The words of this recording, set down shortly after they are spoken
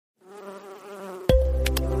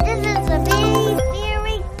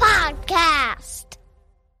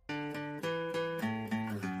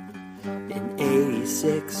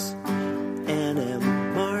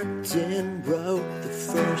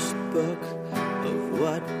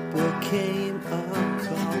what became a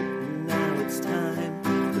cult. Now it's time for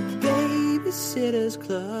Babysitter's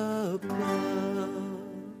Club.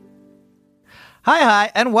 Hi,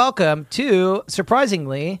 and welcome to,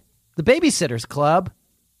 surprisingly, the Babysitter's Club.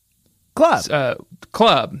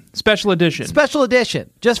 Club. Special edition. Special edition,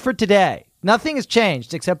 just for today. Nothing has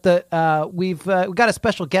changed except that we've got a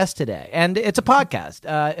special guest today, and it's a podcast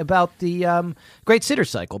about the Great Sitter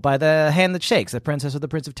Cycle by the Hand That Shakes, the Princess of the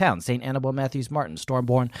Prince of Town, St. Annabel Matthews Martin,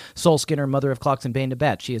 Stormborn, Soul Skinner, Mother of Clocks, and Bane to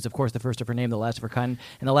Bat. She is, of course, the first of her name, the last of her kind,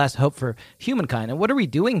 and the last hope for humankind. And what are we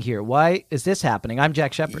doing here? Why is this happening? I'm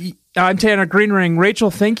Jack Shepard. I'm Tanner Greenring. Rachel,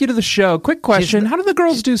 thank you to the show. Quick question. How do the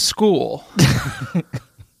girls do school?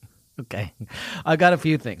 Okay. I got a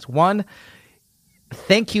few things. One,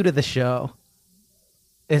 thank you to the show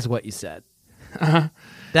is what you said.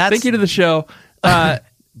 Thank you to the show.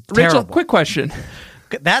 Rachel, quick question.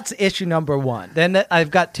 That's issue number one. Then I've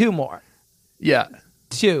got two more. Yeah.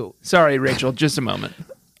 Two. Sorry, Rachel. Just a moment.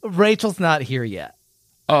 Rachel's not here yet.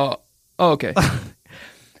 Oh, okay.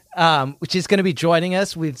 She's going to be joining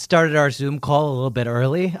us. We've started our Zoom call a little bit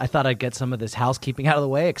early. I thought I'd get some of this housekeeping out of the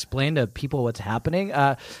way, explain to people what's happening.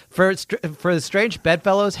 For the strange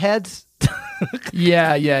bedfellows heads.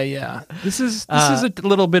 Yeah. This is a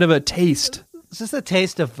little bit of a taste. This is a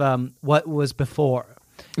taste of what was before.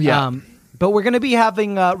 Yeah. But we're going to be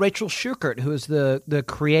having Rachel Shukert, who is the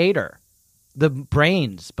creator, the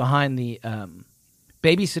brains behind the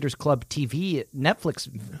Babysitter's Club TV Netflix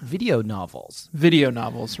video novels. Video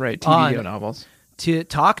novels, right. TV video novels. To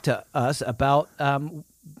talk to us about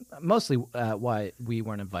mostly why we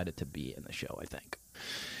weren't invited to be in the show, I think.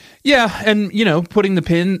 Yeah, and, putting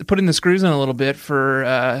the screws in a little bit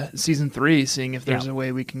for season 3, seeing if there's a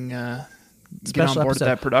way we can get on board with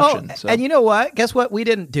that production. And you know what? Guess what we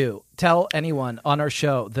didn't do? Tell anyone on our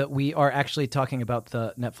show that we are actually talking about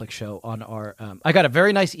the Netflix show on our... I got a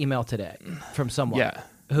very nice email today from someone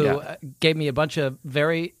who gave me a bunch of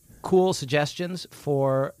very cool suggestions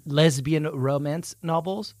for lesbian romance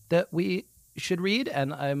novels that we should read,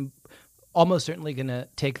 and I'm almost certainly going to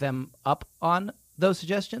take them up on those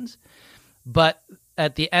suggestions. But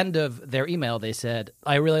at the end of their email, they said,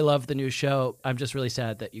 I really love the new show. I'm just really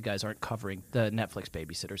sad that you guys aren't covering the Netflix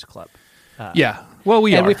Babysitters Club. Well,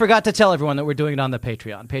 we are. And we forgot to tell everyone that we're doing it on the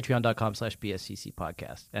Patreon, patreon.com/BSCC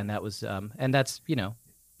podcast. And that was, and that's,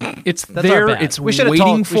 it's that's there. It's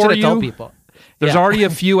waiting for you. Told people. There's already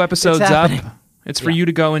a few episodes up. It's for you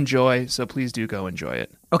to go enjoy. So please do go enjoy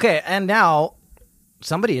it. Okay. And now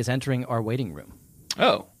somebody is entering our waiting room.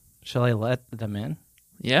 Oh, shall I let them in?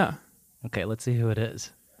 Yeah. Okay, let's see who it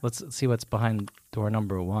is. Let's see what's behind door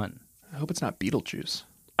number 1. I hope it's not Beetlejuice.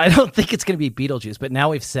 I don't think it's going to be Beetlejuice, but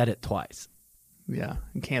now we've said it twice. Yeah,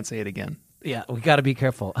 you can't say it again. Yeah, we got to be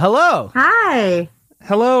careful. Hello. Hi.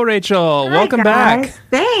 Hello, Rachel. Hi, welcome guys. back.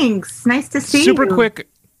 Thanks. Nice to see you.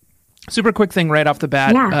 Super quick thing right off the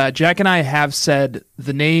bat. Yeah. Jack and I have said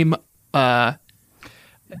the name Beetlejuice.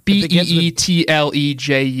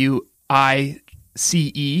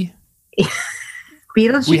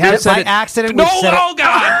 Beetlejuice. We have said by it. accident. No, oh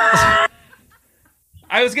God!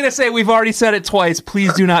 I was gonna say we've already said it twice.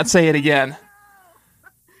 Please do not say it again.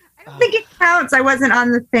 I don't think it counts. I wasn't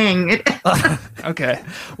on the thing. Okay.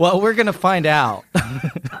 Well, we're gonna find out.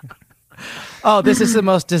 Oh, this is the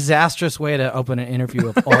most disastrous way to open an interview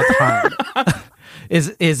of all time.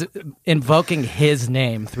 is invoking his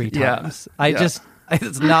name 3 times.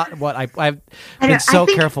 It's not what I've been so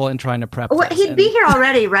careful in trying to prep. Well, he'd be here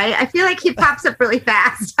already, right? I feel like he pops up really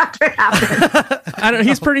fast after it happens. I don't.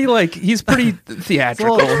 He's pretty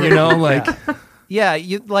theatrical, Yeah,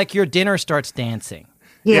 you like your dinner starts dancing.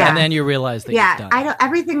 Yeah, and then you realize that you've done.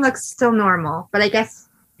 Everything looks still normal, but I guess.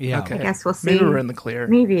 Yeah. Okay. I guess we'll see. Maybe we're in the clear.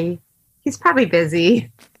 Maybe he's probably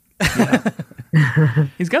busy. Yeah.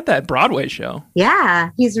 He's got that Broadway show.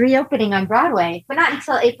 Yeah, he's reopening on Broadway, but not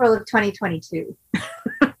until April of 2022.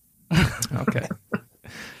 Okay.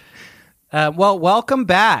 Well, welcome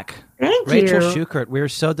back. Thank Rachel you. Shukert. We're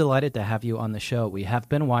so delighted to have you on the show. We have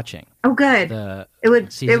been watching. Oh, good. It would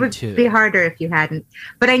two. be harder if you hadn't.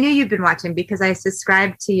 But I knew you'd been watching because I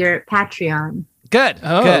subscribed to your Patreon. Good.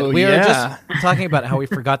 Oh, good. We were just talking about how we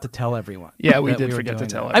forgot to tell everyone. Yeah, we did forget to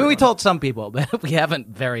tell everyone. I mean, we told some people, but we haven't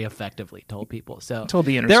very effectively told people. So told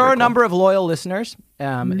the inner there are a circle. number of loyal listeners.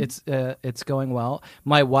 It's going well.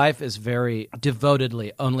 My wife is very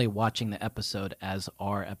devotedly only watching the episode as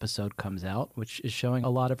our episode comes out, which is showing a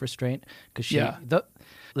lot of restraint because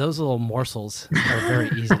those little morsels are very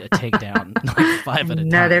easy to take down, like 5 at a time.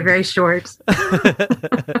 No, they're very short.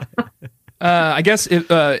 I guess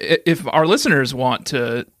if our listeners want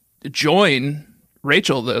to join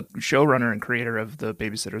Rachel, the showrunner and creator of the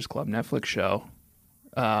Babysitters Club Netflix show,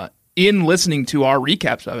 in listening to our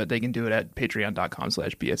recaps of it, they can do it at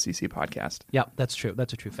patreon.com/BSCC podcast. Yeah, that's true.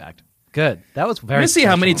 That's a true fact. Good. That was very. Let's see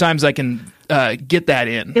how many times I can get that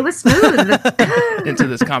in. It was smooth into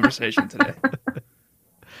this conversation today.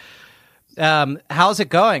 How's it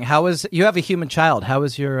going? You have a human child? How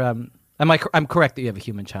is your? I'm correct that you have a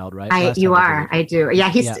human child, right? You are. I do. Yeah,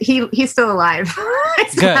 he's still alive. I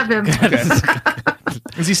still have him. Okay.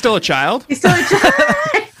 Is he still a child? He's still a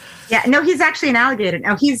child. Yeah, no, he's actually an alligator.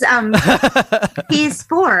 No, he's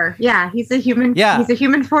 4. Yeah, he's a human. Yeah. He's a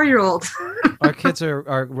human 4-year-old. Our kids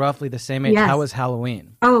are roughly the same age. Yes. How was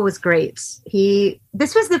Halloween? Oh, it was great.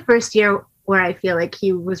 This was the first year where I feel like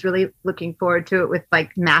he was really looking forward to it with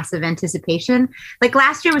like massive anticipation. Like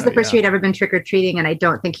last year was the first year he'd ever been trick-or-treating, and I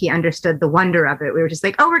don't think he understood the wonder of it. We were just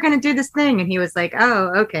like, oh, we're going to do this thing. And he was like, oh,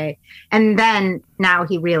 okay. And then now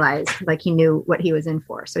he realized, like, he knew what he was in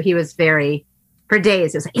for. So he was for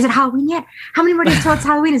days, it was like, is it Halloween yet? How many more days till it's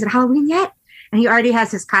Halloween? Is it Halloween yet? And he already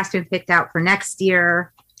has his costume picked out for next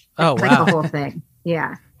year. Oh, like wow. The whole thing.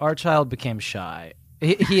 Yeah. Our child became shy.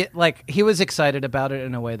 He was excited about it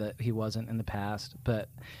in a way that he wasn't in the past, but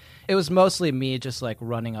it was mostly me just like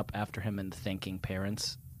running up after him and thanking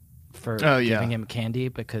parents for giving him candy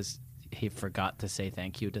because he forgot to say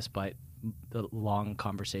thank you despite the long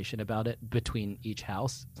conversation about it between each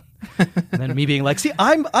house. And then me being like, see,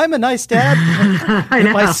 I'm a nice dad.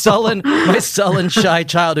 my sullen shy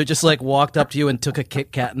child who just like walked up to you and took a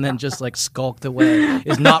Kit Kat and then just like skulked away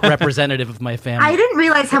is not representative of my family. I didn't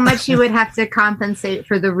realize how much you would have to compensate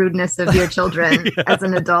for the rudeness of your children as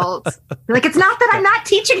an adult. Like, it's not that I'm not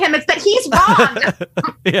teaching him, it's that he's wrong.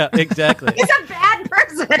 Yeah, exactly. He's a bad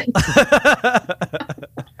person.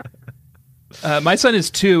 My son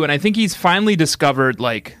is 2, and I think he's finally discovered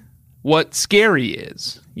like what scary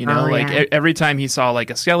is. You know, every time he saw like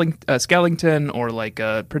a skeleton or like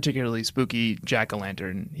a particularly spooky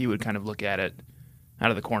jack-o'-lantern, he would kind of look at it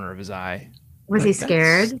out of the corner of his eye. Was he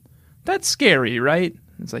scared? That's scary, right?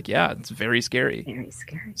 It's like, yeah, it's very scary. Very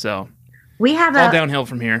scary. So we have all downhill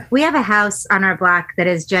from here. We have a house on our block that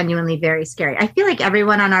is genuinely very scary. I feel like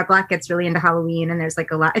everyone on our block gets really into Halloween, and there's like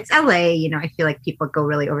a lot. It's LA, you know. I feel like people go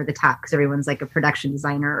really over the top because everyone's like a production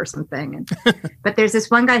designer or something. But there's this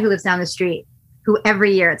one guy who lives down the street who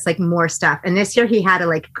every year it's like more stuff. And this year he had a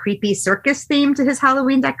like creepy circus theme to his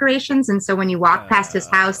Halloween decorations. And so when you walk past his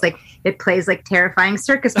house, like it plays like terrifying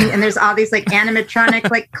circus music. And there's all these like animatronic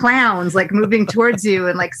like clowns like moving towards you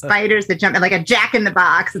and like spiders that jump and like a Jack in the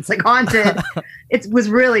Box. It's like haunted. It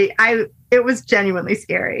was genuinely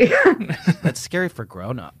scary. That's scary for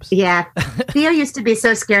grown-ups. Yeah. Theo used to be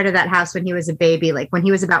so scared of that house when he was a baby. Like when he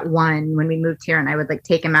was about 1, when we moved here, and I would like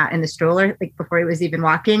take him out in the stroller, like before he was even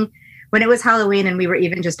walking. When it was Halloween and we were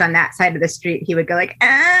even just on that side of the street, he would go like,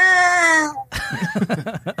 ah!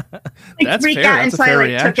 That's freak fair. out That's until I like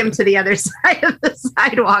reaction. took him to the other side of the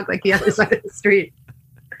sidewalk, like the other side of the street.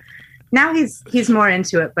 Now he's more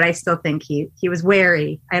into it, but I still think he was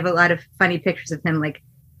wary. I have a lot of funny pictures of him like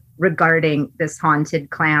regarding this haunted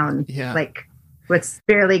clown, like with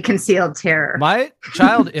barely concealed terror. My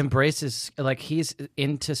child embraces, like, he's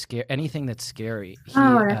into anything that's scary.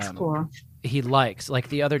 That's cool. He likes, like,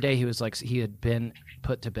 the other day he was like, he had been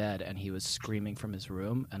put to bed and he was screaming from his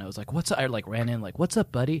room, and I was like, what's up? I like ran in like, what's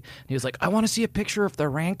up, buddy? And he was like, I want to see a picture of the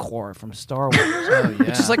Rancor from Star Wars.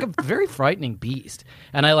 Which is like a very frightening beast.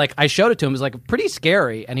 And I showed it to him. It was like pretty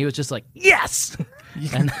scary, and he was just like, yes.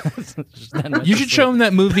 And you should show him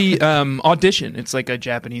that movie Audition. It's like a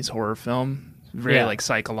Japanese horror film. Very like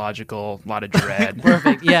psychological, a lot of dread.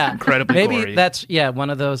 Perfect. Yeah, incredibly maybe gory. That's one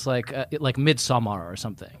of those like Midsommar or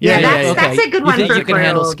something. That's a good one. You think for you can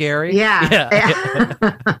handle scary? Yeah.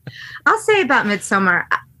 I'll say about Midsommar,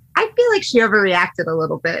 I feel like she overreacted a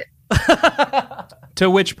little bit. To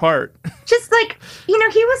which part? Just like, he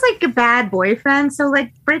was like a bad boyfriend, so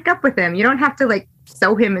like break up with him. You don't have to like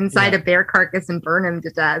sew him inside a bear carcass and burn him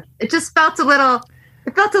to death. It just felt a little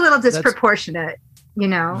disproportionate.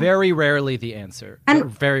 Very rarely the answer. And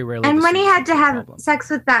very rarely. And when he had to have sex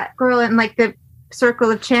with that girl in like the circle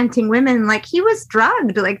of chanting women, like he was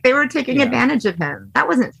drugged, like they were taking advantage of him. That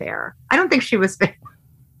wasn't fair. I don't think she was fair.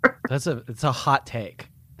 It's a hot take.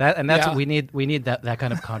 That's what we need that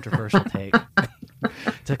kind of controversial take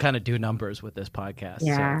to kind of do numbers with this podcast.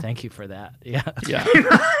 Yeah. So thank you for that. Yeah. You're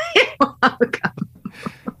welcome.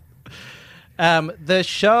 The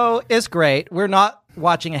show is great. We're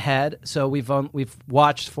watching ahead, so we've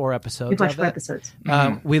watched 4 episodes. We've watched of 4 it. episodes.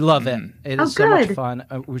 We love it. It is so much good. fun.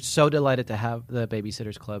 We're so delighted to have the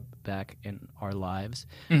Babysitters Club back in our lives.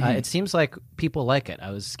 It seems like people like it.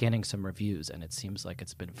 I was scanning some reviews, and it seems like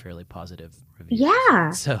it's been fairly positive reviews.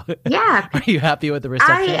 Yeah. So Yeah. are you happy with the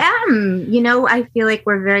reception? I am. I feel like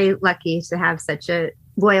we're very lucky to have such a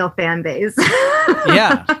loyal fan base.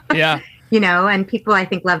 Yeah. Yeah. And people I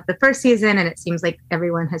think loved the first season, and it seems like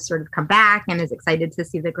everyone has sort of come back and is excited to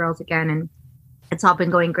see the girls again, and it's all been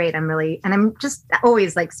going great. I'm just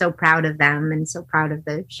always like so proud of them and so proud of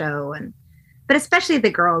the show, but especially the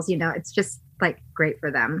girls, it's just like great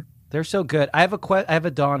for them. They're so good. I have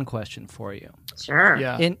a Dawn question for you. Sure.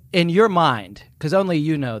 Yeah. In your mind, because only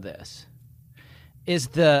you know this, is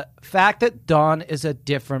the fact that Dawn is a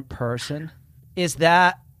different person, is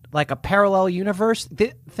that like a parallel universe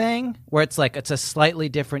thing where it's a slightly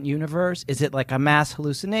different universe? Is it like a mass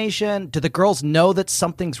hallucination? Do the girls know that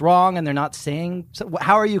something's wrong and they're not saying? So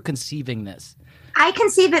how are you conceiving this? I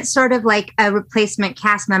conceive it sort of like a replacement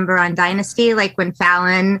cast member on Dynasty, like when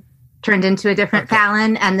Fallon turned into a different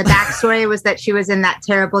Fallon, and the backstory was that she was in that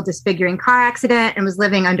terrible disfiguring car accident and was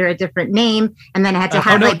living under a different name, and then had to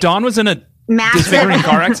have Dawn was in a massive disfiguring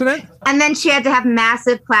car accident? And then she had to have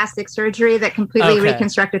massive plastic surgery that completely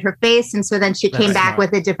reconstructed her face. And so then she came back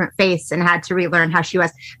with a different face and had to relearn how she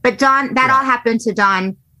was. But Dawn, all happened to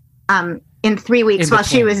Dawn in 3 weeks while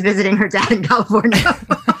she was visiting her dad in California.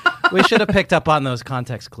 We should have picked up on those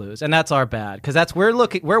context clues, and that's our bad, because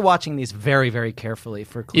we're watching these very, very carefully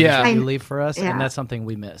for clues that you leave for us, and that's something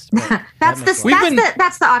we missed. That's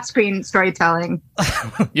the off-screen storytelling.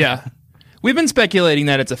 Yeah. We've been speculating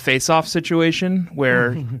that it's a face-off situation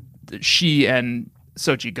where she and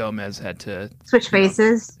Xochitl Gomez had to switch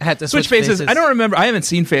faces. Switch faces. I don't remember. I haven't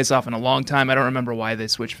seen Face Off in a long time. I don't remember why they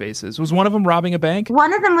switched faces. Was one of them robbing a bank?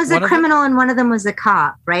 One of them was a criminal and one of them was a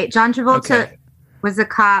cop, right? John Travolta was a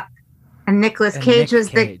cop and Nicolas Cage was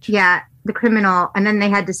the criminal, and then they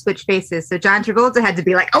had to switch faces. So John Travolta had to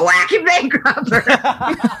be like a wacky bank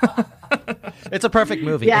robber. It's a perfect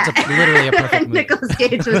movie. Yeah. It's literally a perfect movie. Nicolas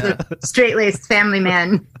Cage was a straight-laced family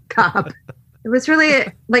man cop. It was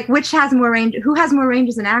really like, who has more range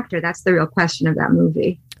as an actor? That's the real question of that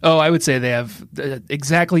movie. Oh, I would say they have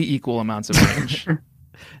exactly equal amounts of range.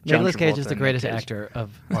 Nicolas Cage is the greatest actor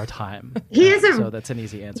of our time. So that's an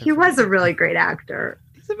easy answer. He was a really great actor.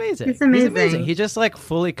 He's amazing. He's amazing. He just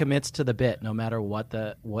fully commits to the bit, no matter what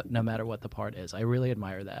the part is. I really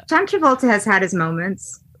admire that. John Travolta has had his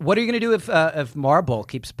moments. What are you going to do if Marble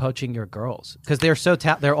keeps poaching your girls? Because they're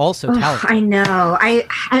they're all so talented. I know.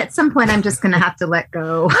 At some point I'm just going to have to let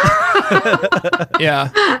go. Yeah.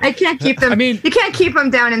 I can't keep them. I mean, you can't keep them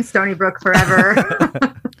down in Stony Brook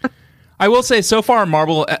forever. I will say, so far,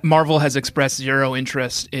 Marvel has expressed zero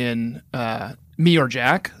interest in me or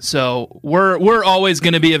Jack. So we're always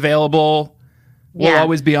going to be available. We'll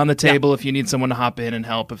always be on the table if you need someone to hop in and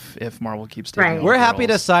help if Marvel keeps taking over We're happy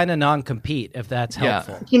to roles. sign a non-compete if that's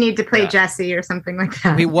helpful. If you need to play Jesse or something like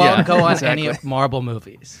that. We won't go on any of Marvel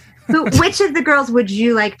movies. Which of the girls would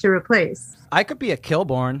you like to replace? I could be a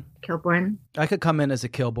Kilborn. I could come in as a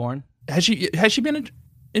Kilborn. Has she been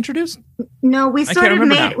introduced? No, we sort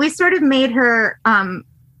of made her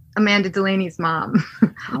Amanda Delaney's mom.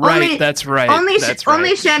 Right, that's right.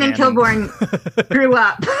 Only Shannon Kilborn grew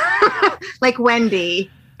up like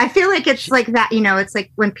Wendy. I feel like it's like that, it's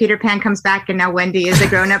like when Peter Pan comes back and now Wendy is a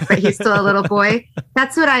grown-up, but he's still a little boy.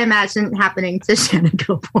 That's what I imagine happening to Shannon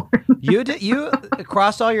Kilborn. You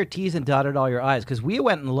crossed all your T's and dotted all your I's, because we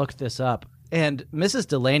went and looked this up, and Mrs.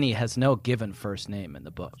 Delaney has no given first name in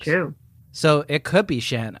the books. True. So it could be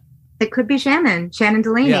Shannon. It could be Shannon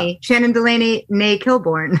Delaney. Yeah. Shannon Delaney, née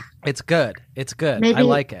Kilborn. It's good. Maybe I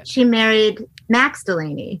like it. She married Max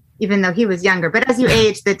Delaney, even though he was younger. But as you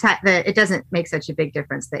age, it doesn't make such a big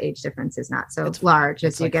difference. The age difference is not so large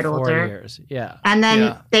as you get 4 older. Years. Yeah. And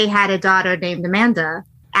then they had a daughter named Amanda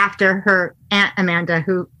after her Aunt Amanda,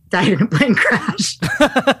 who died in a plane crash.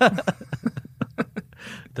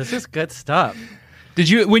 This is good stuff.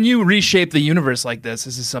 When you reshape the universe like this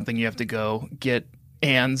is something you have to go get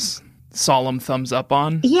Anne's solemn thumbs up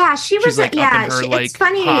on? Yeah, she's up in her it's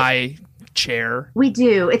funny, high chair. We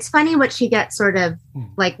do. It's funny what she gets sort of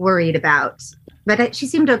worried about. But she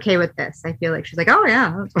seemed okay with this. I feel like she's like, oh,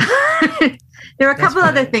 yeah. There were a couple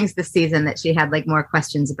other things this season that she had more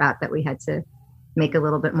questions about that we had to make a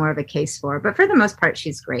little bit more of a case for. But for the most part,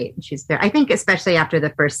 she's great. She's there. I think especially after the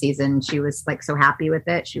first season, she was so happy with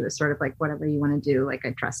it. She was sort of whatever you want to do, I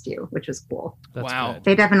trust you, which was cool. That's wow. Good.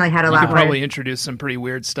 They definitely had a lot more. Probably introduce some pretty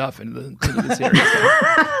weird stuff into the series.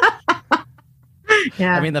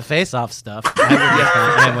 Yeah. I mean, the face-off stuff.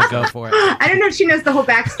 I would go for it. I don't know if she knows the whole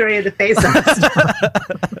backstory of the face-off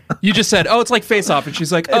stuff. You just said, "Oh, it's like Face Off," and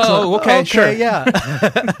she's like, "Oh, okay, sure, yeah."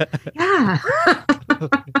 Yeah.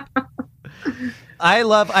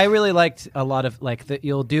 I really liked a lot of like that.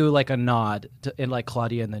 You'll do like a nod in like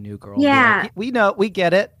Claudia and the New Girl. Yeah, like, we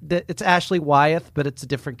get it. It's Ashley Wyeth, but it's a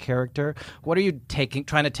different character. What are you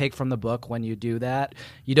trying to take from the book when you do that?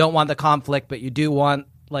 You don't want the conflict, but you do want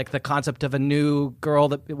like the concept of a new girl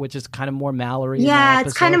which is kind of more Mallory. Yeah,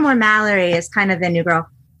 it's kind of more Mallory. It's kind of the New Girl.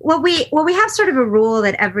 Well, we have sort of a rule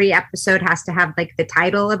that every episode has to have like the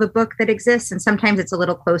title of a book that exists, and sometimes it's a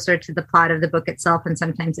little closer to the plot of the book itself, and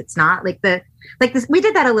sometimes it's not. Like this, we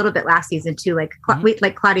did that a little bit last season too. Like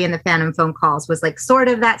like Claudia and the Phantom Phone Calls was like sort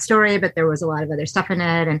of that story, but there was a lot of other stuff in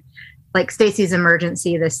it. And like Stacy's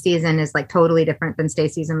Emergency this season is like totally different than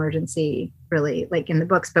Stacy's Emergency, really, like in the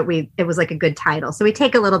books. But it was like a good title, so we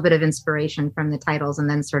take a little bit of inspiration from the titles and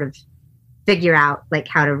then sort of figure out like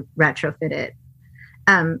how to retrofit it.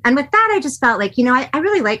 And with that, I just felt like, I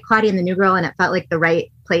really like Claudia and the New Girl, and it felt like the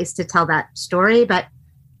right place to tell that story. But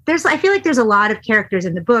I feel like there's a lot of characters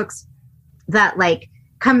in the books that like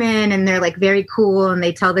come in and they're like very cool, and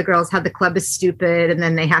they tell the girls how the club is stupid, and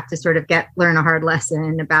then they have to sort of learn a hard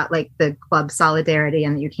lesson about like the club solidarity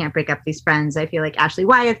and that you can't break up these friends. I feel like Ashley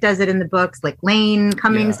Wyeth does it in the books, like Lane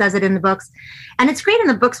Cummings does it in the books, and it's great in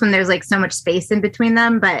the books when there's like so much space in between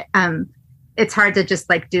them, but it's hard to just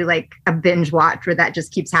like do like a binge watch where that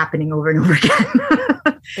just keeps happening over and over again.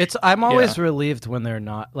 I'm always relieved when they're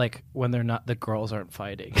not the girls aren't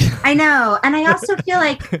fighting. I know. And I also feel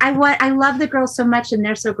like I love the girls so much and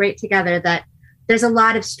they're so great together that there's a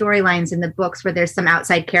lot of storylines in the books where there's some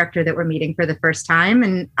outside character that we're meeting for the first time.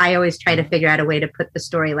 And I always try to figure out a way to put the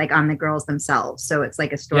story like on the girls themselves. So it's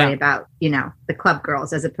like a story about, the club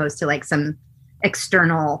girls as opposed to like some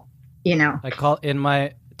external, I call in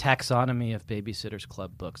my taxonomy of Babysitters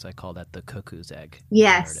Club books, I call that the cuckoo's egg.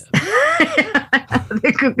 Yes.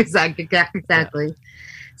 The cuckoo's egg, exactly. Yeah.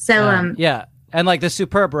 So, and like the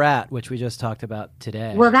Superb Rat, which we just talked about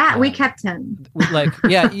today. Well, we kept him.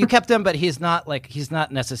 You kept him, but he's not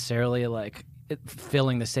necessarily like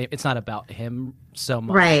filling the same. It's not about him so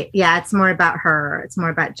much. Right. Yeah. It's more about her. It's more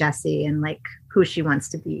about Jessie and like who she wants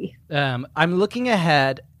to be. I'm looking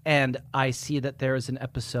ahead, and I see that there is an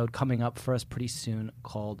episode coming up for us pretty soon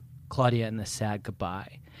called Claudia and the Sad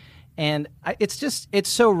Goodbye. And it's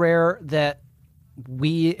so rare that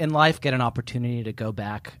we in life get an opportunity to go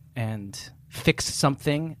back and fix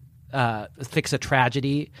something, fix a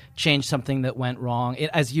tragedy, change something that went wrong.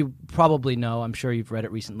 As you probably know, I'm sure you've read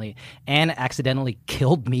it recently, Anne accidentally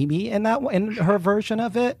killed Mimi in her version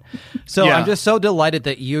of it. So I'm just so delighted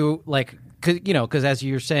that you because as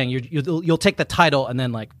you're saying, you'll take the title and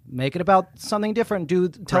then like make it about something different.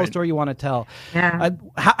 Tell a story you want to tell. Yeah.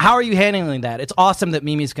 How are you handling that? It's awesome that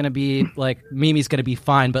Mimi's going to be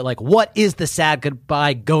fine, but like, what is the sad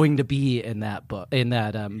goodbye going to be in that book? In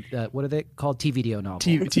that what are they called? TVDO novel.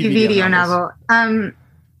 TVDO novel.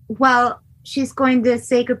 Well, she's going to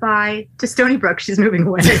say goodbye to Stony Brook. She's moving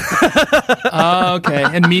away. Oh, okay.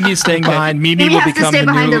 And Mimi's staying behind. Mimi will has become to stay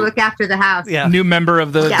behind to look after the house. New member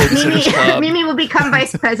of the Babysitters Club. Mimi will become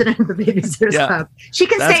vice president of the Babysitters Club. She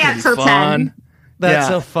can stay up till 10. That's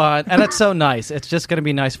so fun. And it's so nice. It's just going to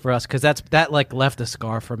be nice for us because that like left a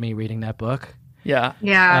scar for me reading that book. Yeah.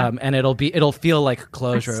 And it'll feel like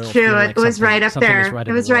closure. It's true. It was right up there.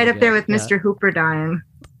 It was right up there with Mr. Hooper dying.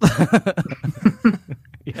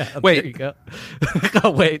 Yeah, wait. There you go.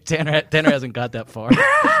 Oh, wait, Tanner hasn't got that far.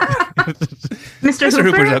 Mr.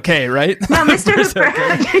 Hooper's okay, right? No, Mr. Hooper,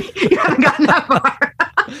 okay. You haven't gotten that far.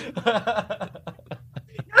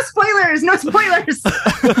 No spoilers.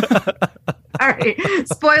 All right,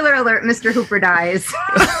 spoiler alert: Mr. Hooper dies.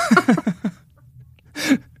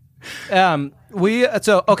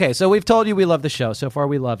 So we've told you we love the show. So far,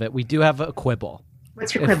 we love it. We do have a quibble.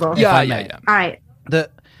 What's your quibble? Yeah. All right.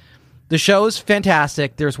 The show's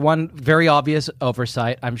fantastic. There's one very obvious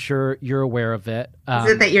oversight. I'm sure you're aware of it.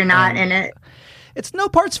 Is it that you're not in it? It's no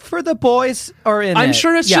parts for the boys are in it. I'm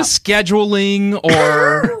sure it's just scheduling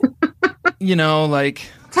or, like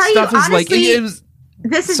stuff is honestly, like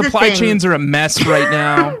this is supply chains are a mess right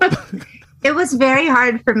now. It was very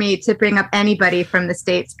hard for me to bring up anybody from the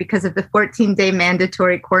States because of the 14-day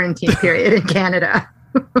mandatory quarantine period in Canada.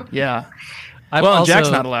 Yeah. Jack's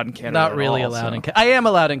not allowed in Canada. Not really allowed in Canada. I am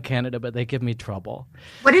allowed in Canada, but they give me trouble.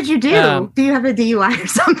 What did you do? Do you have a DUI or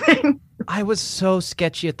something? I was so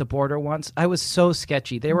sketchy at the border once. I was so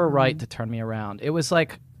sketchy. They were right to turn me around. It was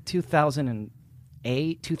like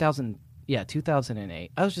 2008, 2000. Yeah,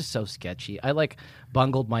 2008. I was just so sketchy. I like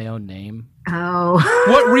bungled my own name. Oh.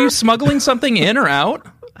 What, were you smuggling something in or out?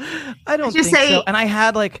 I don't think so. And I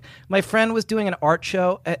had like, my friend was doing an art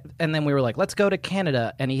show, and then we were like, let's go to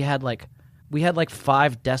Canada. And we had like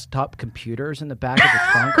 5 desktop computers in the back of the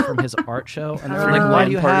trunk from his art show. And they were like, why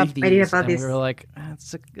do you have these? And we were like,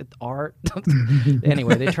 it's art.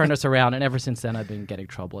 Anyway, they turned us around. And ever since then, I've been getting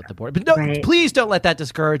trouble at the board. But no, please don't let that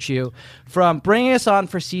discourage you from bringing us on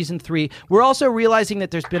for season 3. We're also realizing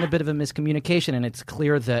that there's been a bit of a miscommunication. And it's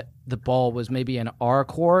clear that the ball was maybe in our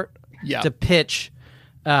court to pitch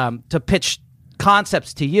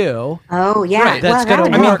concepts to you. Oh, yeah. Right. That's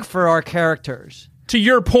going to work for our characters. To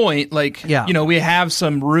your point, like, we have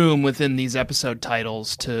some room within these episode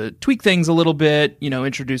titles to tweak things a little bit,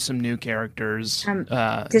 introduce some new characters.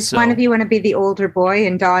 Does one of you want to be the older boy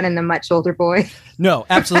and Dawn and the much older boy? No,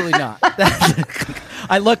 absolutely not.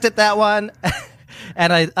 I looked at that one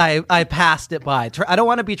and I passed it by. I don't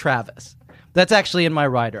want to be Travis. That's actually in my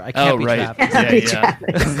rider. I can't be Travis. Yeah.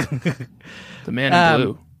 The man in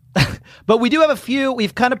blue. But we do have a few.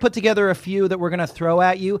 We've kind of put together a few that we're going to throw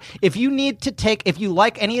at you. If you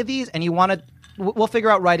like any of these and you want to, we'll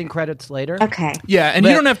figure out writing credits later. Okay. Yeah, and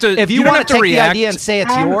you don't have to. If you want to take react. the idea and say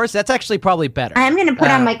it's yours, that's actually probably better. I'm going to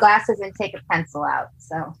put on my glasses and take a pencil out.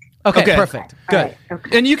 So. Okay. Perfect. Good. Right,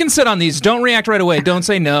 okay. And you can sit on these. Don't react right away. Don't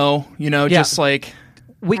say no. Just like.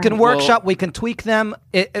 We can workshop, we can tweak them,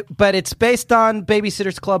 but it's based on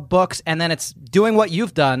Babysitter's Club books, and then it's doing what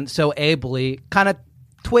you've done so ably, kind of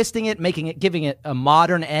twisting it, giving it a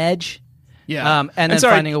modern edge, and then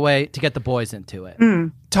finding a way to get the boys into it.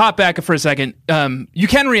 Top back for a second. You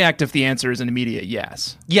can react if the answer is an immediate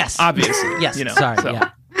yes. Yes, obviously. Yes. Sorry.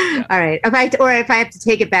 Yeah. All right. If I have to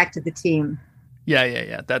take it back to the team.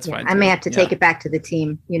 Yeah. That's fine. I may have to take it back to the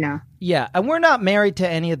team. Yeah, and we're not married to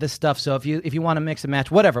any of this stuff, so if you want to mix and match,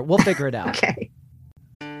 whatever, we'll figure it out. Okay.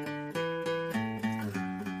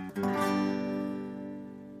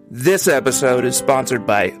 This episode is sponsored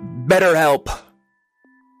by BetterHelp.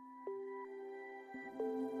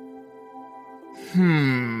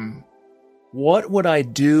 What would I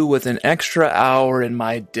do with an extra hour in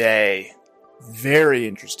my day? Very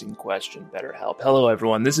interesting question, BetterHelp. Hello,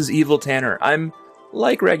 everyone. This is Evil Tanner. I'm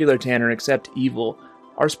like regular Tanner, except evil.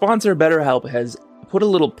 Our sponsor, BetterHelp, has put a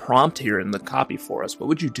little prompt here in the copy for us. What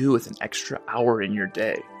would you do with an extra hour in your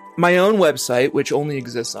day? My own website, which only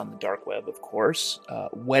exists on the dark web, of course,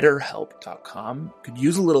 wetterhelp.com, could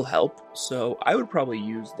use a little help. So I would probably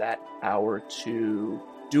use that hour to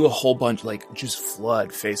do a whole bunch, just flood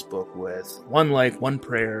Facebook with one like, one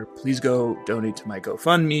prayer. Please go donate to my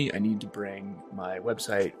GoFundMe. I need to bring my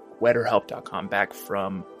website, wetterhelp.com, back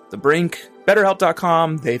from the brink.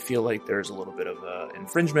 BetterHelp.com, they feel like there's a little bit of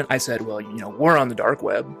infringement. I said, well, we're on the dark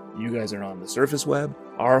web. You guys are on the surface web.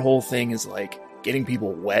 Our whole thing is getting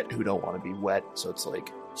people wet who don't want to be wet. So it's like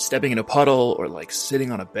stepping in a puddle or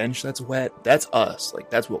sitting on a bench that's wet. That's us.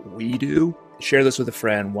 That's what we do. Share this with a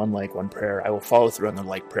friend. One like, one prayer. I will follow through on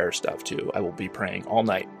the prayer stuff too. I will be praying all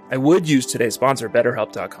night. I would use today's sponsor,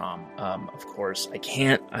 BetterHelp.com. Of course, I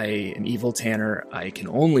can't. I am Evil Tanner. I can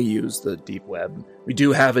only use the deep web. We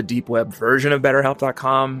do have a deep web version of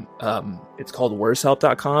BetterHelp.com. It's called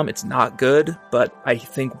WorseHelp.com. It's not good, but I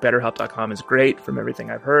think BetterHelp.com is great from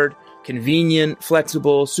everything I've heard. Convenient,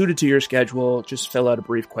 flexible, suited to your schedule. Just fill out a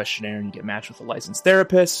brief questionnaire and you get matched with a licensed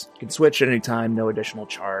therapist. You can switch at any time, no additional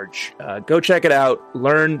charge. Go check it out.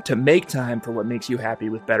 Learn to make time for what makes you happy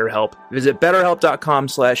with BetterHelp. Visit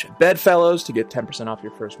BetterHelp.com/bedfellows to get 10% off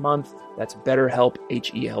your first month. That's BetterHelp,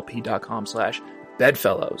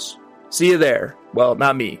 HELP.com/bedfellows. See you there. Well,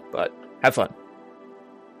 not me, but have fun.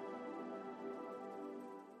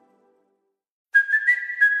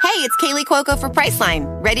 Hey, it's Kaylee Cuoco for Priceline.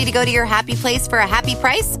 Ready to go to your happy place for a happy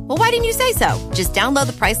price? Well, why didn't you say so? Just download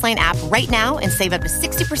the Priceline app right now and save up to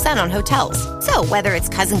 60% on hotels. So whether it's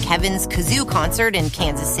Cousin Kevin's Kazoo Concert in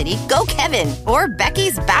Kansas City, go Kevin, or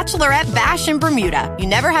Becky's Bachelorette Bash in Bermuda, you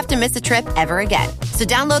never have to miss a trip ever again. So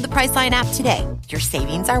download the Priceline app today. Your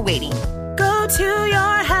savings are waiting. Go to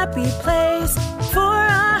your happy place for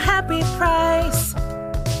a happy price.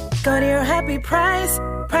 Go to your happy price,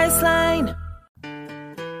 Priceline.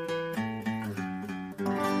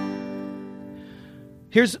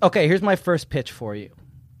 Here's my first pitch for you.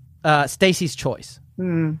 Stacy's Choice.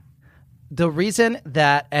 The reason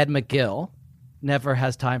that Ed McGill never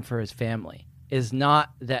has time for his family is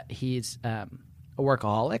not that he's a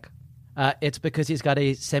workaholic. It's because he's got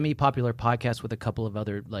a semi-popular podcast with a couple of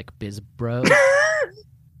other biz bros.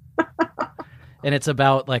 And it's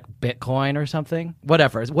about Bitcoin or something.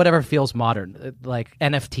 Whatever feels modern, like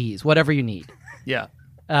NFTs, whatever you need. Yeah.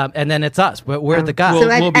 and then it's us. We're the guys. So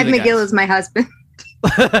We'll be Ed the McGill guys. is my husband.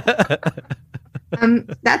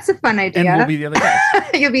 That's a fun idea. And we'll be the other guys.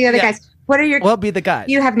 You'll be the other Yeah. guys. What are your? We'll be the guys.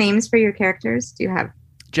 Do you have names for your characters? Do you have?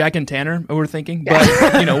 Jack and Tanner, we're thinking, but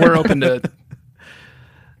we're open to.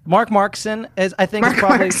 Mark Markson is probably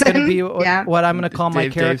Markson, going to be yeah. what I'm going to call my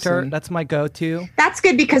Dave character. Davison. That's my go-to. That's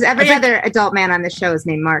good because every other adult man on the show is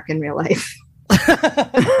named Mark in real life.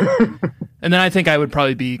 And then I think I would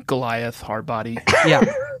probably be Goliath Hardbody. Yeah.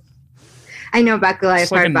 I know about Goliath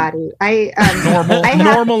It's like Hardbody.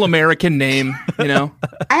 Normal American name, I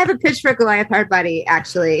have a pitch for Goliath Hardbody,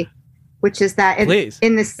 actually, which is that Please.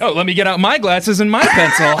 in this, Oh, let me get out my glasses and my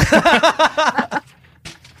pencil.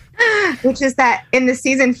 which is that in the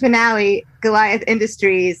season finale, Goliath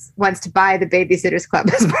Industries wants to buy the Babysitters Club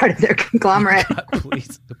as part of their conglomerate.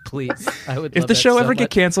 Please. I would. If love the that show so ever much. get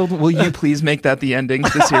canceled, will you please make that the ending,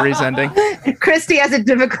 the series ending? Christy has a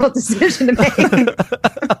difficult decision to make.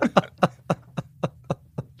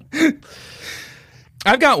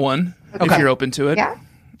 I've got one, if you're open to it.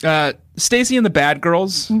 Yeah. Stacy and the Bad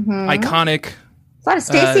Girls, iconic. A lot of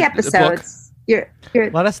Stacey episodes. You're A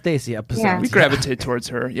lot of Stacey episodes. Yeah. We gravitate towards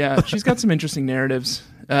her. Yeah, she's got some interesting narratives.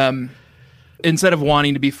 Instead of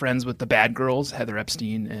wanting to be friends with the bad girls, Heather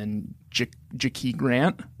Epstein and Jakey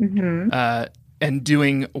Grant, and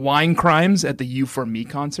doing wine crimes at the You For Me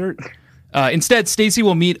concert, instead, Stacy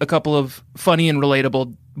will meet a couple of funny and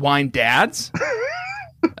relatable wine dads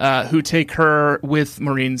who take her, with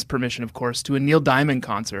Maureen's permission, of course, to a Neil Diamond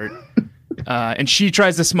concert. And she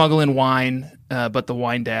tries to smuggle in wine, but the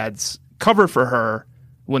wine dads cover for her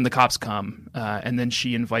when the cops come, and then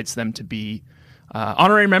she invites them to be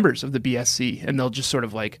honorary members of the BSC, and they'll just sort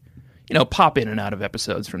of pop in and out of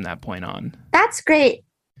episodes from that point on. That's great.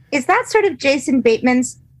 Is that sort of Jason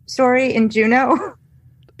Bateman's story in Juno?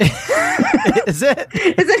 Is it?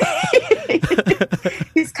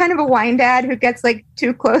 He's kind of a wine dad who gets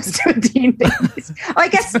too close to a teen baby. I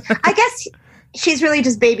guess she's really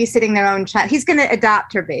just babysitting their own child. He's going to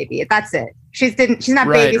adopt her baby. That's it. She's not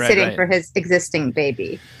babysitting for his existing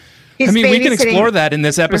baby. We can explore that in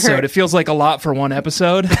this episode. It feels like a lot for one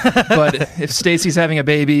episode, but if Stacy's having a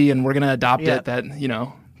baby and we're going to adopt it,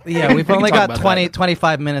 Yeah, we've only got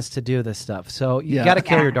 25 minutes to do this stuff, so you got to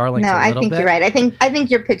kill your darlings a little bit. No, I think you're right. I think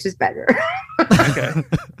your pitch is better. Okay.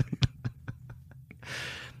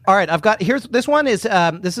 All right, I've got this one is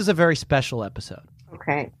this is a very special episode.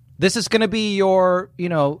 Okay. This is going to be your, you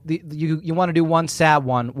want to do one sad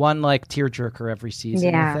one tearjerker every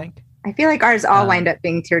season, I think. I feel like ours all wind up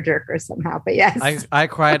being tearjerkers somehow, but yes. I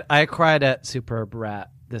cried at Superb Rat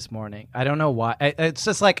this morning. I don't know why. It's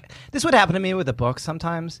just this would happen to me with a book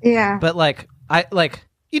sometimes. Yeah. But I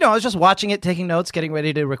was just watching it, taking notes, getting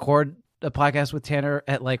ready to record a podcast with Tanner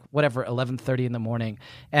at 11:30 in the morning.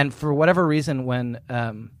 And for whatever reason, when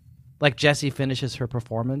Jessie finishes her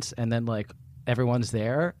performance and then everyone's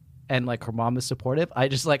there and her mom is supportive, I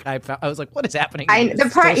just I was like, what is happening? The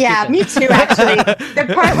part, me too. Actually,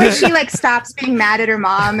 the part where she stops being mad at her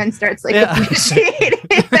mom and starts appreciating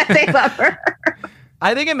that they love her.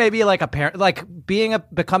 I think it may be a parent,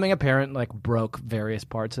 becoming a parent, broke various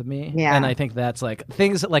parts of me. Yeah. And I think that's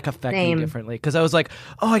things that affect me differently. Cause I was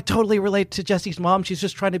I totally relate to Jessie's mom. She's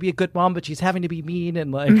just trying to be a good mom, but she's having to be mean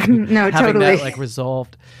and having totally. that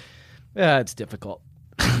resolved. It's difficult.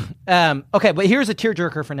 Okay. But here's a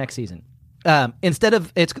tearjerker for next season.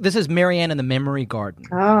 This is Marianne in the Memory Garden.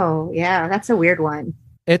 Oh yeah. That's a weird one.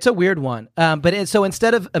 It's a weird one. So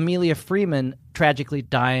instead of Amelia Freeman tragically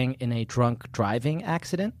dying in a drunk driving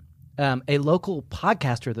accident, a local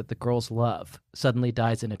podcaster that the girls love suddenly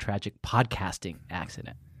dies in a tragic podcasting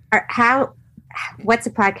accident. What's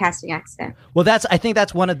a podcasting accident? Well, I think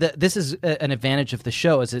that's one of this is an advantage of the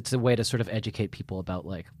show, is it's a way to sort of educate people about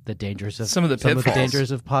the dangers of some of the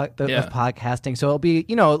dangers of podcasting. So it'll be,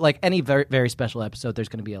 any very, very special episode, there's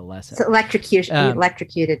going to be a lesson. So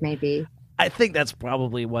electrocuted maybe. I think that's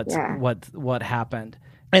probably what happened.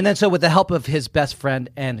 And then so with the help of his best friend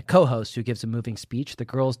and co-host who gives a moving speech, the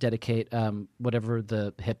girls dedicate whatever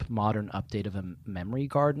the hip modern update of a memory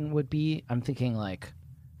garden would be. I'm thinking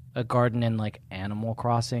a garden in Animal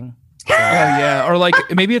Crossing. Oh yeah, or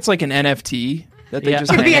maybe it's an NFT that they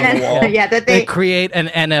just hang on the wall. Yeah, that they create an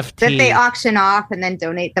NFT that they auction off and then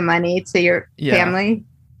donate the money to your family.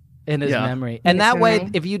 In his memory. And that way,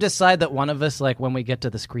 if you decide that one of us, when we get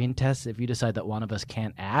to the screen test, if you decide that one of us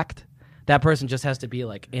can't act, that person just has to be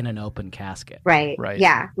in an open casket. Right.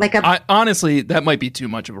 Yeah. Honestly, that might be too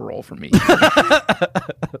much of a role for me.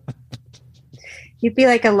 You'd be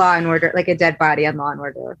like a Law and Order, like a dead body on Law and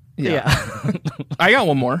Order. Yeah. I got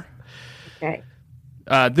one more. Okay.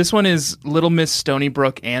 This one is Little Miss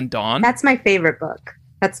Stonybrook and Dawn. That's my favorite book.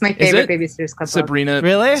 That's my favorite Babysitter's Club book. Sabrina.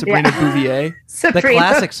 Really? Sabrina Bouvier. The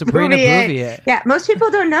classic Sabrina Bouvier. Yeah, most people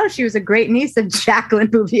don't know she was a great niece of Jacqueline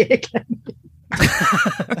Bouvier.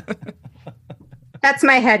 That's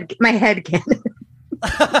my head canon.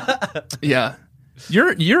 Yeah.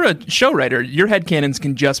 You're a show writer. Your headcanons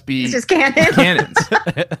can just be it's just canon. Cannons.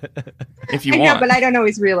 If you I want. know, but I don't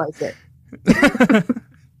always realize it.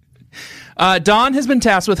 Dawn has been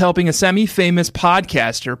tasked with helping a semi-famous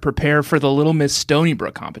podcaster prepare for the Little Miss Stony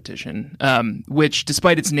Brook competition, which,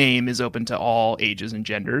 despite its name, is open to all ages and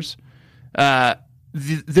genders.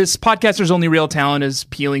 This podcaster's only real talent is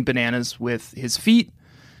peeling bananas with his feet.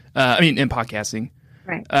 In podcasting.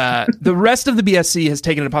 Right. The rest of the BSC has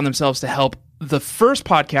taken it upon themselves to help the first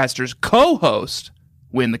podcaster's co-host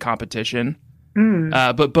win the competition.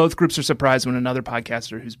 But both groups are surprised when another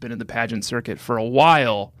podcaster who's been in the pageant circuit for a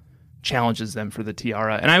while challenges them for the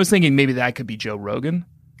tiara. And I was thinking maybe that could be Joe Rogan.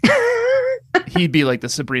 He'd be like the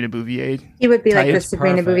Sabrina Bouvier. He would be type. like the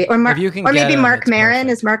Sabrina Bouvier. Or maybe Mark Maron.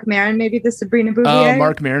 Is Mark Maron maybe the Sabrina Bouvier? Oh,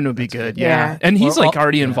 Mark Maron would be good. Yeah. And he's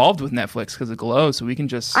already involved with Netflix because of Glow, so we can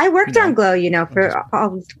just... I worked on Glow, for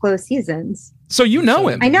all the Glow seasons. So you know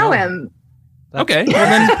him. I know him. Okay. Well,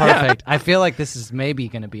 then perfect. I feel like this is maybe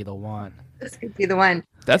going to be the one. This could be the one.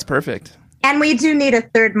 That's perfect. And we do need a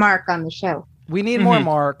third Mark on the show. We need more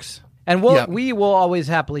Marks. And we will always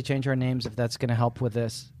happily change our names if that's going to help with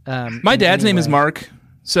this. My dad's name is Mark.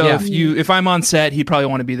 So if I'm on set, he'd probably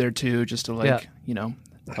want to be there too, just to help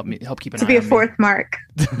keep an eye to be a fourth Mark.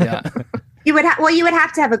 Yeah. You would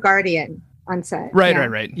have to have a guardian on set.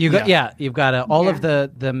 Right. You've got to. All of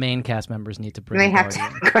the main cast members need to bring. They have to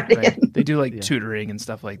have a guardian. Right. They do tutoring and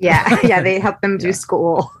stuff like that. Yeah. They help them do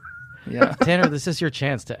school. Yeah. Tanner, this is your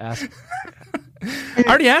chance to ask. I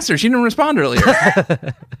already asked her. She didn't respond earlier.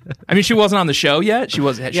 I mean, she wasn't on the show yet. She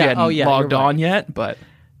hadn't logged on yet, but.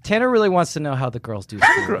 Tanner really wants to know how the girls do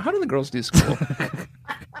school. How do the girls do school?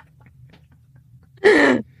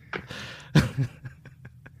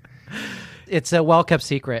 It's a well-kept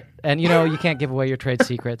secret. And, you can't give away your trade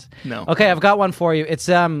secrets. No. Okay, I've got one for you. It's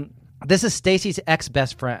this is Stacy's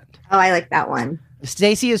ex-best friend. Oh, I like that one.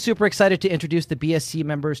 Stacy is super excited to introduce the BSC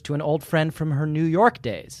members to an old friend from her New York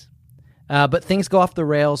days. But things go off the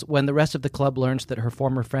rails when the rest of the club learns that her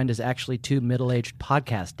former friend is actually two middle-aged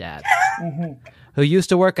podcast dads who used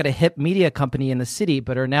to work at a hip media company in the city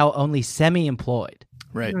but are now only semi-employed.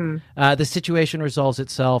 Right. The situation resolves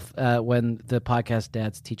itself when the podcast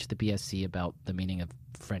dads teach the BSC about the meaning of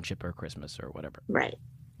friendship or Christmas or whatever. Right.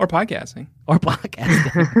 Or podcasting.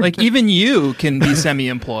 Like even you can be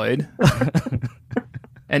semi-employed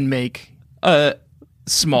and make a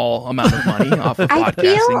small amount of money off of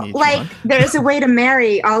podcasting. I feel like there's a way to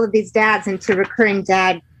marry all of these dads into recurring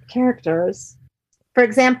dad characters. For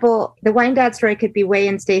example, the Wine Dad story could be way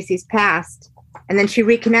in Stacy's past, and then she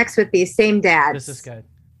reconnects with these same dads. This is good.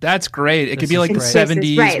 That's great. It could be like the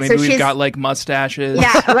 70s. Right. Maybe we've got mustaches.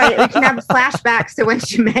 Yeah, right. We can have flashbacks to when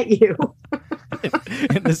she met you.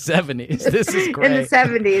 In the 70s. This is great. In the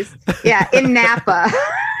 70s. Yeah, in Napa.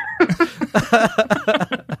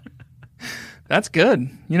 That's good.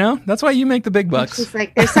 That's why you make the big bucks. She's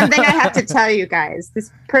like, there's something I have to tell you guys. This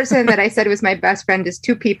person that I said was my best friend is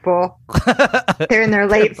two people. They're in their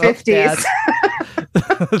late 50s.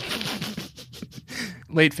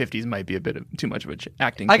 Late 50s might be a bit of too much of an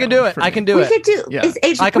acting. I can do it. We could do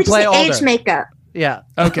age makeup. Yeah.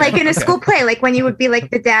 Okay. Like in a school play, like when you would be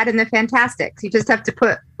like the dad in the Fantastics. You just have to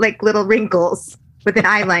put like little wrinkles with an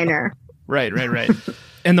eyeliner. Right.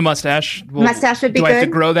 And the mustache? Mustache would be good. Do I have to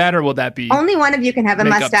grow that, or will that be... Only one of you can have a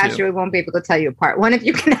mustache, or we won't be able to tell you apart. One of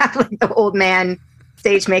you can have like the old man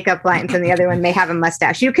stage makeup lines, and the other one may have a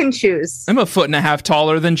mustache. You can choose. I'm 1.5 feet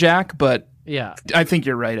taller than Jack, but yeah, I think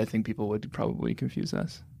you're right. I think people would probably confuse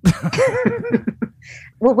us.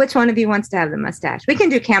 Well, which one of you wants to have the mustache? We can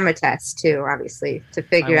do camera tests too, obviously, to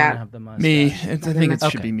figure out. Me. I think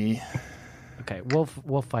it should be me. Okay,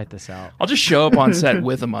 we'll fight this out. I'll just show up on set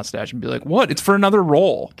with a mustache and be like, "What? It's for another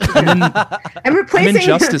role." And then I'm replacing I'm in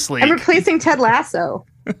Justice League. I'm replacing Ted Lasso.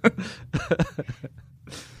 All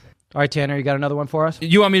right, Tanner, you got another one for us?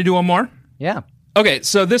 You want me to do one more? Yeah. Okay,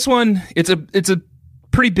 so this one it's a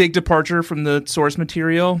pretty big departure from the source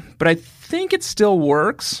material, but I think it still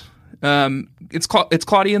works. It's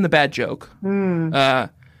Claudia and the Bad Joke. Claudia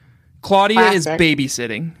Classic. is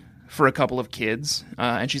babysitting for a couple of kids,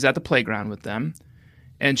 and she's at the playground with them,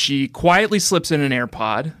 and she quietly slips in an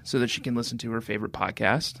AirPod so that she can listen to her favorite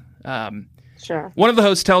podcast. Sure. One of the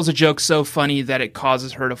hosts tells a joke so funny that it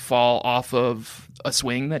causes her to fall off of a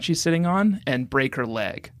swing that she's sitting on and break her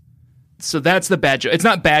leg. So that's the bad joke. It's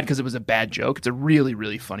not bad because it was a bad joke. It's a really,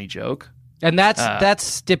 really funny joke. And that's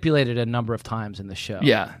stipulated a number of times in the show.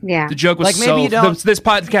 Yeah. Yeah. The joke was Like, maybe you don't- this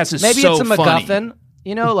podcast is Maybe so it's a funny. MacGuffin,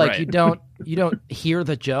 like Right. you don't hear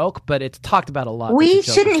the joke, but it's talked about a lot. We that the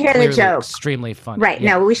joke shouldn't is hear the clearly joke. Extremely funny. Right.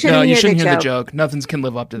 Yeah. No, we shouldn't No, you hear shouldn't the hear joke. the joke. Nothing can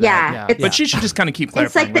live up to Yeah, that. it's- But she should just kind of keep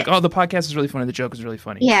clarifying. like Like, the podcast is really funny. The joke is really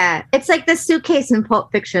funny. Yeah. It's like the suitcase in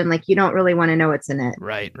Pulp Fiction. Like, you don't really want to know what's in it.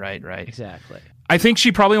 Right. Exactly. I think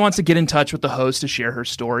she probably wants to get in touch with the host to share her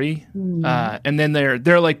story. And then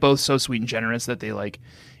they're like both so sweet and generous that they like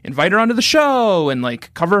invite her onto the show and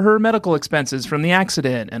like cover her medical expenses from the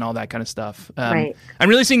accident and all that kind of stuff. Right. I'm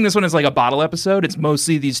really seeing this one as like a bottle episode. It's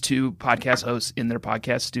mostly these two podcast hosts in their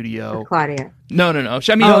podcast studio. Claudia. No. I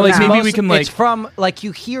mean, Oh, like no. maybe we can like. It's from like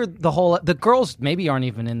you hear the girls maybe aren't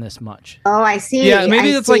even in this much. Oh, I see. Yeah,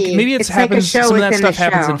 maybe I it's like see. maybe It's happens. like a show Some of that within stuff the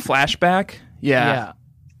happens show. in flashback. Yeah. Yeah.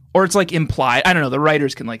 Or it's like implied. I don't know. The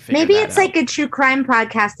writers can like figure Maybe that it's out. like a true crime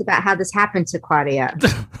podcast about how this happened to Claudia.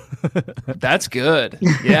 That's good.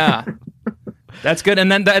 Yeah. That's good.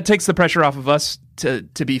 And then that takes the pressure off of us to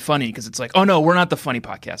be funny because it's like, oh no, we're not the funny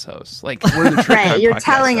podcast hosts. Like we're the true crime Right. You're podcast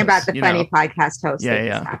telling hosts, about the you funny know? podcast host Yeah, that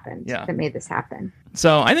yeah. this happened. Yeah. That made this happen.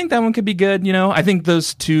 So I think that one could be good. I think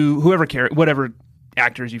those two, whatever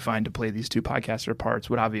actors you find to play these two podcaster parts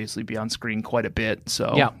would obviously be on screen quite a bit.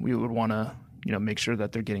 So Yeah. we would want to, make sure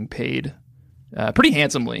that they're getting paid pretty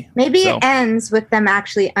handsomely. Maybe So- it ends with them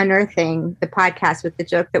actually unearthing the podcast with the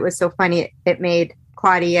joke that was so funny it made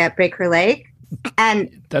Claudia break her leg.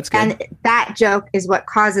 And That's good. and that joke is what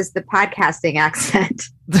causes the podcasting accent.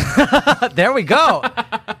 There we go.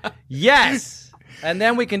 Yes. And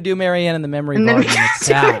then we can do Marianne and the Memory And then Bar we when can it's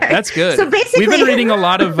do out. it. That's good. So basically- we've been reading a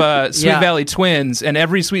lot of Sweet Yeah. Valley Twins, and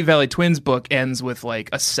every Sweet Valley Twins book ends with like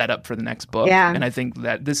a setup for the next book. Yeah. And I think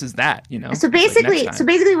that this is that. So basically, like next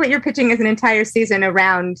time. what you're pitching is an entire season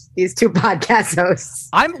around these two podcast hosts.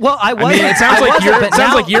 I mean, it sounds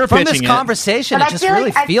like you're from pitching this it. conversation. But It I just feel really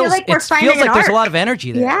like- I feel feels. like we're It finding feels like an there's a arc. lot of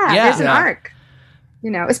energy there. Yeah, there's an Yeah. arc.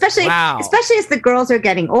 Especially Wow. especially as the girls are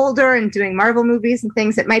getting older and doing Marvel movies and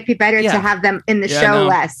things, it might be better Yeah. to have them in the Yeah, show no.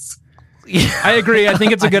 less. I agree. I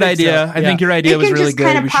think it's a good I think so. idea. I Yeah. think your idea They was can really just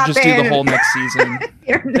kinda good. We should pop just do the in. whole next season.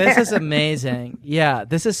 Here and This there. is amazing. Yeah,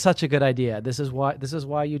 this is such a good idea. This is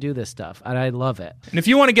why you do this stuff, and I love it. And if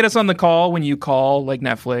you want to get us on the call when you call like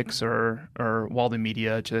Netflix or Walden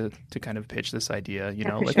Media to kind of pitch this idea,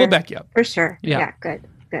 for like sure. we'll back you up. For sure. Yeah. Yeah,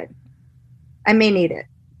 good. I may need it.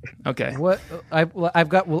 Okay. What I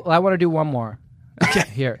want to do one more. Okay,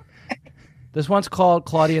 here. This one's called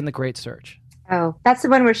Claudia and the Great Search. Oh, that's the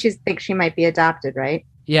one where she thinks she might be adopted, right?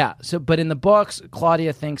 Yeah. So, but in the books,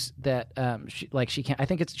 Claudia thinks that she can't. I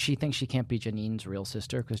think she thinks she can't be Janine's real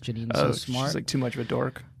sister because Janine's so smart. She's like too much of a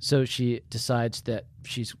dork. So she decides that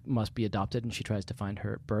she must be adopted, and she tries to find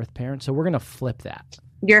her birth parents. So we're gonna flip that.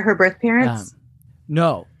 You're her birth parents?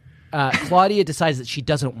 No. Claudia decides that she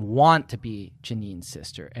doesn't want to be Janine's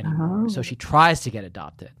sister anymore. Oh. So she tries to get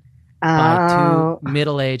adopted Oh. by two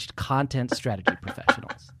middle-aged content strategy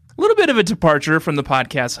professionals. A little bit of a departure from the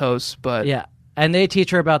podcast hosts, but Yeah. And they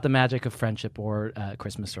teach her about the magic of friendship or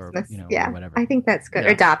Christmas or, yeah, or whatever. I think that's good.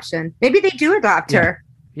 Yeah. Adoption. Maybe they do adopt her.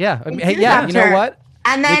 Yeah. I mean, They hey, do yeah. adopt You know her. what?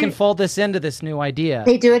 And We then can fold this into this new idea.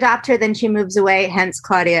 they do adopt her, then she moves away, hence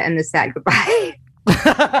Claudia and the sad goodbye.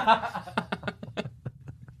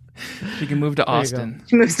 she can move to you go. Austin.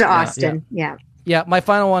 She moves to Austin. Yeah. Yeah, my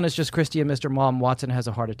final one is just Christy and Mr. Mom. Watson has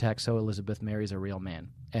a heart attack, so Elizabeth marries a real man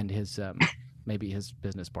and his maybe his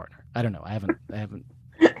business partner. I don't know. I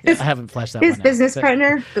haven't fleshed that His one business out.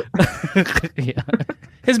 partner. Yeah.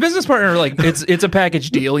 His business partner, like it's a package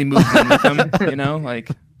deal. He moves in with him, like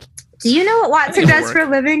Do you know what Watson it'll does for a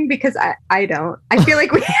living? Because I don't. I feel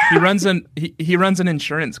like we he runs an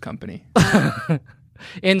insurance company.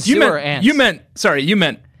 In You sewer meant ants. you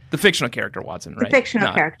meant the fictional character Watson, the right? fictional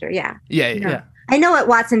Not- character. Yeah. Yeah, No. yeah, I know what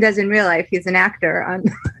Watson does in real life. He's an actor on.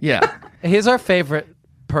 yeah. He's our favorite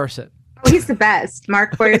person. Oh, he's the best.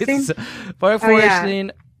 Mark Feuerstein. Mark Oh, yeah.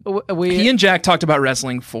 Feuerstein. We He and Jack talked about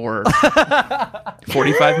wrestling for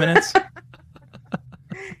 45 minutes.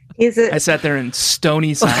 He's I a sat there in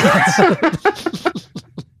stony silence.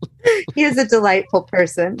 he is a delightful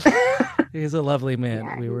person. He's a lovely man.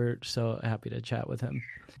 Yeah. We were so happy to chat with him.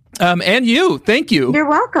 And you, thank you You're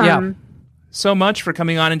welcome. Yeah. so much for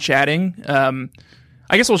coming on and chatting.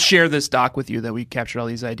 I guess we'll share this doc with you that we captured all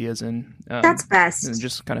these ideas in. That's best. And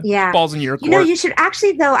just kind of Yeah. balls in your court. You know, you should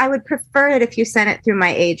actually, though, I would prefer it if you sent it through my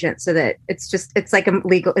agent so that it's like a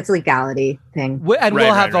legality thing. We'll Right,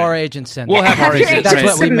 have right. our agent send We'll it. have our agent That's send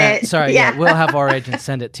what it. we Submit. meant. Sorry, yeah. Yeah. We'll have our agent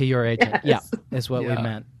send it to your agent. Yes. Yeah, is what we Yeah.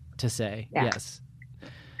 meant to say. Yeah. Yes.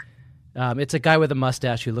 It's a guy with a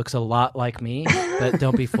mustache who looks a lot like me, but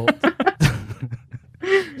don't be fooled.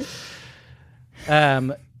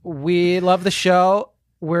 We love the show.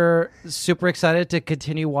 We're super excited to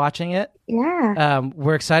continue watching it. Yeah.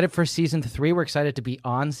 We're excited for season 3. We're excited to be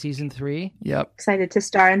on season 3. Yep. Excited to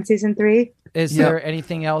star in season 3. Is there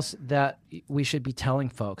anything else that we should be telling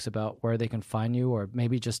folks about where they can find you, or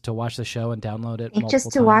maybe just to watch the show and download it?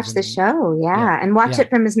 Just to watch the show, and watch it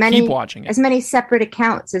from as many separate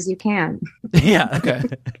accounts as you can. Yeah. Okay.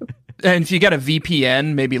 And if you got a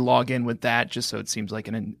VPN, maybe log in with that just so it seems like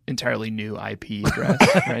an entirely new IP address,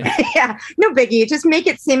 right? Yeah, no biggie. Just make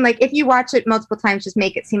it seem like if you watch it multiple times, just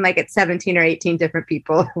make it seem like it's 17 or 18 different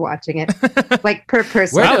people watching it, like per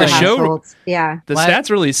person. Wow, per the household. show, yeah. The stats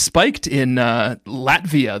really spiked in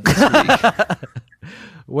Latvia this week.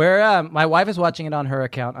 Where my wife is watching it on her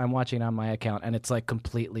account, I'm watching it on my account, and it's like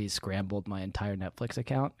completely scrambled my entire Netflix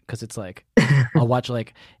account because it's like I'll watch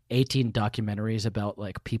like 18 documentaries about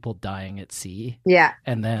like people dying at sea. Yeah.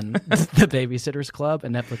 And then the Babysitters Club,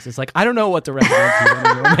 and Netflix is like, I don't know what to recommend to you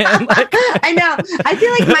anymore, man. Like, I know. I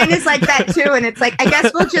feel like mine is like that too. And it's like, I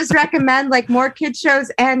guess we'll just recommend like more kid shows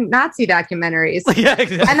and Nazi documentaries. Yeah,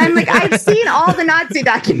 exactly. And I'm like, I've seen all the Nazi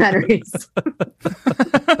documentaries.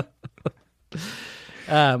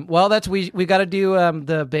 Well, that's we got to do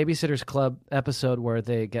the Babysitters Club episode where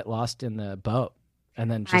they get lost in the boat,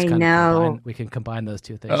 and then just we can combine those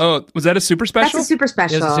two things. Oh, was that a super special? That's a super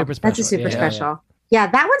special. It was a super special. That's a super special. Yeah,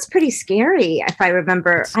 that one's pretty scary if I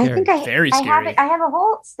remember. Scary. I think Very I scary. have it. I have a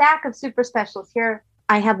whole stack of super specials here.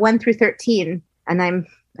 I have 1 through 13, and I'm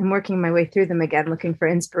working my way through them again, looking for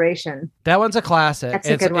inspiration. That one's a classic. That's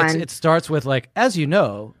a good one. It starts with like, as you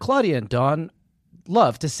know, Claudia and Dawn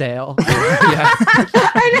love to sail.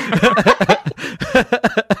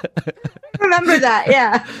 Remember that?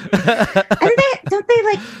 Yeah. Don't they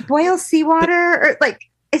like boil seawater or like?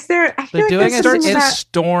 Is there? I feel They're like doing there's it. something about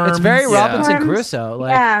Storm. It's very Robinson Storms. Crusoe.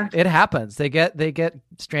 Like it happens. They get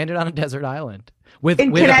stranded on a desert island with a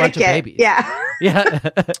bunch of babies. Yeah. Yeah.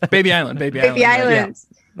 Baby Island. Baby Island.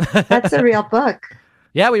 That's a real book.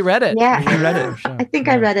 Yeah, we read it. Yeah. We read it. I think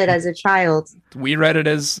I read it as a child. We read it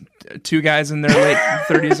as two guys in their late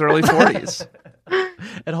 30s, early 40s.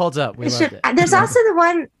 It holds up. We loved it. There's also the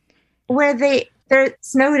one where they're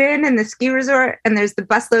snowed in the ski resort, and there's the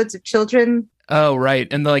busloads of children. Oh,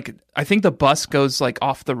 right. And like, I think the bus goes like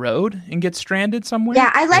off the road and gets stranded somewhere.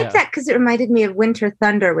 Yeah, I like that because it reminded me of Winter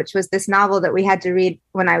Thunder, which was this novel that we had to read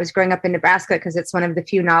when I was growing up in Nebraska because it's one of the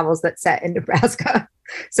few novels that's set in Nebraska.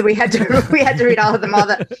 So we had to read all of them, all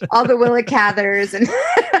the Willa Cathers, and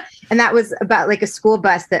and that was about like a school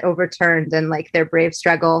bus that overturned and like their brave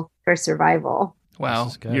struggle for survival.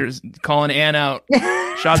 Wow, you're calling Anne out.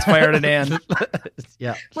 Shots fired at Anne.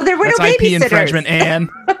 Yeah. Well, there were That's no IP babysitters. infringement, Anne.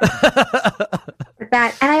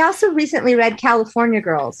 That, and I also recently read California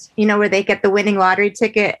Girls. You know, where they get the winning lottery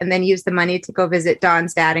ticket and then use the money to go visit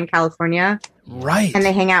Dawn's dad in California. Right. And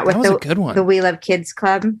they hang out with the We Love Kids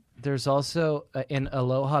Club. There's also in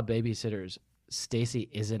Aloha Babysitters, Stacy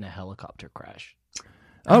is in a helicopter crash.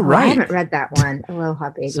 Oh, right. I haven't read that one.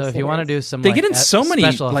 Aloha Babysitters. So if you want to do some, they get in so many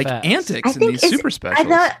like effects. antics in these super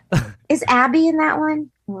specials. Is Abby in that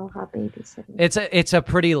one? Aloha Babysitters. It's a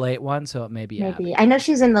pretty late one, so it may be Abby. I know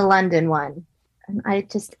she's in the London one. And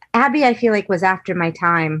Abby, I feel like was after my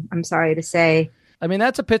time. I'm sorry to say. I mean,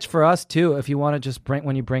 that's a pitch for us too. If you want to just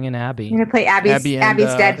when you bring in Abby, you're gonna play Abby's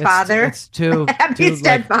dead father. It's two Abby's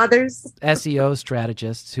dead fathers. SEO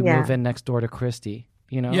strategists who move in next door to Christy.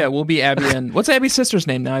 You know, yeah, we'll be Abby and what's Abby's sister's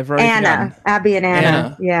name now? I've already Anna. forgotten. Abby and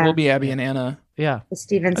Anna. Yeah, we'll be Abby and Anna. Yeah, the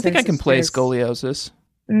Stevenson. I think I can play sisters. scoliosis.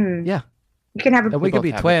 Yeah, you can have and we could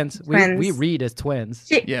be twins. We read as twins.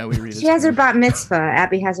 We read. She has her bat mitzvah.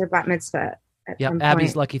 Abby has her bat mitzvah. Yeah,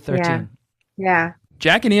 Abby's lucky 13. Yeah.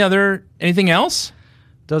 Jack, anything else?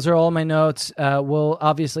 Those are all my notes. We'll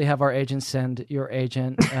obviously have our agent send your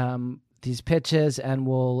agent these pitches, and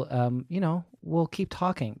we'll keep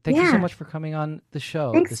talking. Thank you so much for coming on the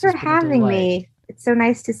show. Thanks for having me. It's so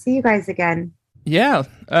nice to see you guys again. Yeah.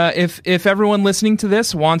 If everyone listening to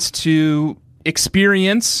this wants to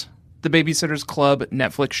experience the Babysitters Club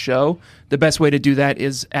Netflix show, the best way to do that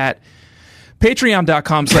is at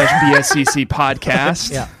patreon.com/BSCC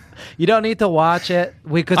podcast. Yeah. You don't need to watch it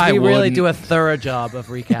because we really do a thorough job of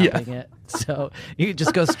recapping it. So you can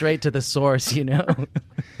just go straight to the source, you know.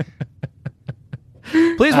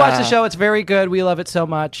 Please watch the show. It's very good. We love it so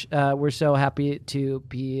much. We're so happy to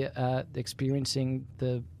be experiencing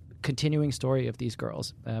the continuing story of these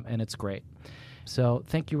girls, and it's great. So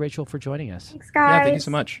thank you, Rachel, for joining us. Thanks, guys. Yeah, thank you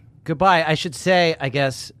so much. Goodbye. I should say, I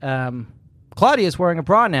guess, Claudia is wearing a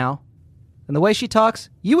bra now, and the way she talks,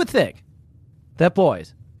 you would think that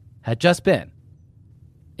boys had just been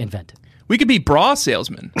invented. We could be bra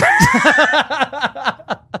salesmen.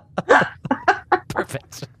 Stop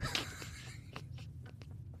it.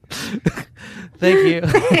 Thank you.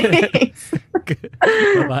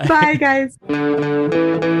 Bye, guys.